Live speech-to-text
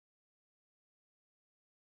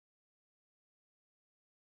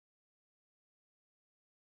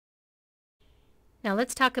Now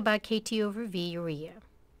let's talk about KT over V urea.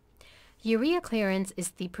 Urea clearance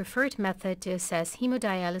is the preferred method to assess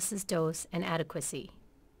hemodialysis dose and adequacy.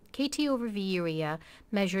 KT over V urea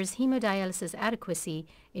measures hemodialysis adequacy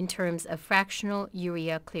in terms of fractional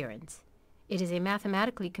urea clearance. It is a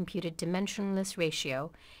mathematically computed dimensionless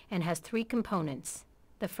ratio and has three components.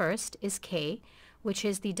 The first is K, which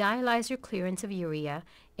is the dialyzer clearance of urea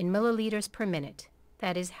in milliliters per minute.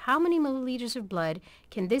 That is, how many milliliters of blood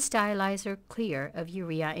can this dialyzer clear of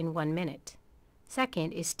urea in 1 minute?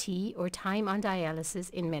 Second is T, or time on dialysis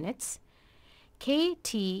in minutes.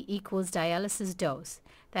 KT equals dialysis dose,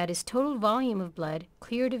 that is total volume of blood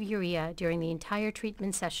cleared of urea during the entire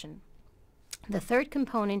treatment session. The third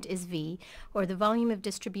component is V, or the volume of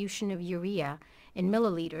distribution of urea in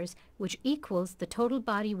milliliters, which equals the total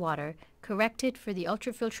body water corrected for the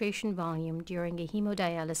ultrafiltration volume during a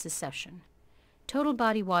hemodialysis session. Total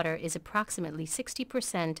body water is approximately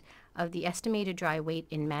 60% of the estimated dry weight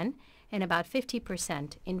in men and about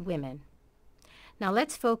 50% in women. Now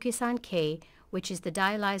let's focus on K, which is the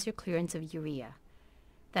dialyzer clearance of urea.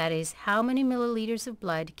 That is, how many milliliters of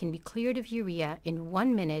blood can be cleared of urea in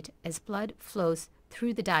 1 minute as blood flows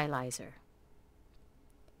through the dialyzer.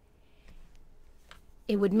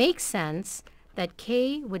 It would make sense that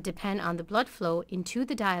K would depend on the blood flow into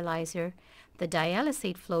the dialyzer, the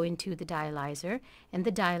dialysate flow into the dialyzer, and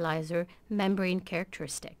the dialyzer membrane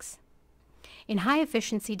characteristics. In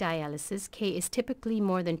high-efficiency dialysis, K is typically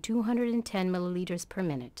more than 210 milliliters per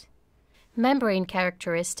minute. Membrane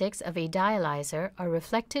characteristics of a dialyzer are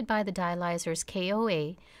reflected by the dialyzer's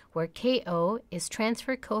KOA, where KO is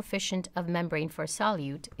transfer coefficient of membrane for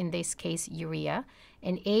solute, in this case urea,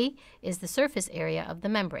 and A is the surface area of the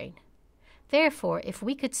membrane. Therefore, if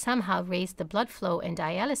we could somehow raise the blood flow and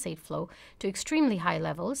dialysate flow to extremely high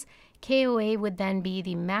levels, KOA would then be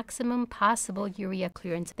the maximum possible urea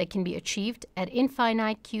clearance that can be achieved at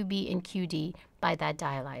infinite QB and QD by that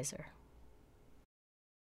dialyzer.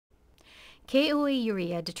 KOA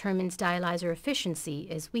urea determines dialyzer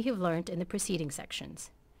efficiency, as we have learned in the preceding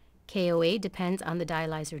sections. KOA depends on the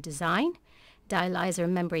dialyzer design, dialyzer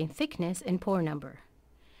membrane thickness, and pore number.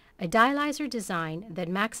 A dialyzer design that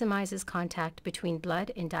maximizes contact between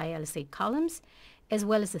blood and dialysate columns, as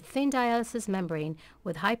well as a thin dialysis membrane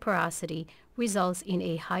with high porosity, results in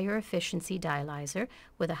a higher efficiency dialyzer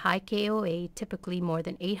with a high KOA, typically more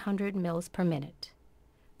than 800 mL per minute.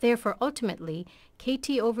 Therefore, ultimately,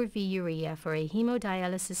 KT over V urea for a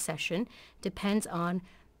hemodialysis session depends on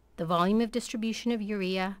the volume of distribution of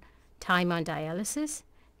urea, time on dialysis,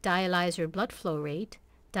 dialyzer blood flow rate,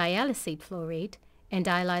 dialysate flow rate, and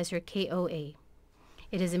dialyzer KOA.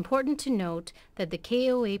 It is important to note that the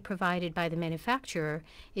KOA provided by the manufacturer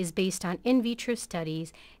is based on in vitro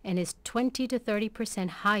studies and is 20 to 30%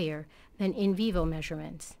 higher than in vivo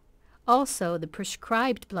measurements. Also, the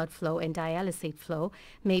prescribed blood flow and dialysate flow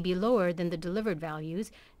may be lower than the delivered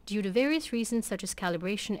values due to various reasons such as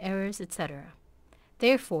calibration errors, etc.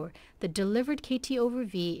 Therefore, the delivered KT over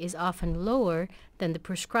V is often lower than the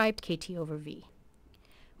prescribed KT over V.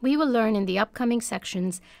 We will learn in the upcoming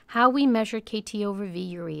sections how we measure KT over V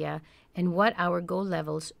urea and what our goal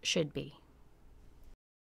levels should be.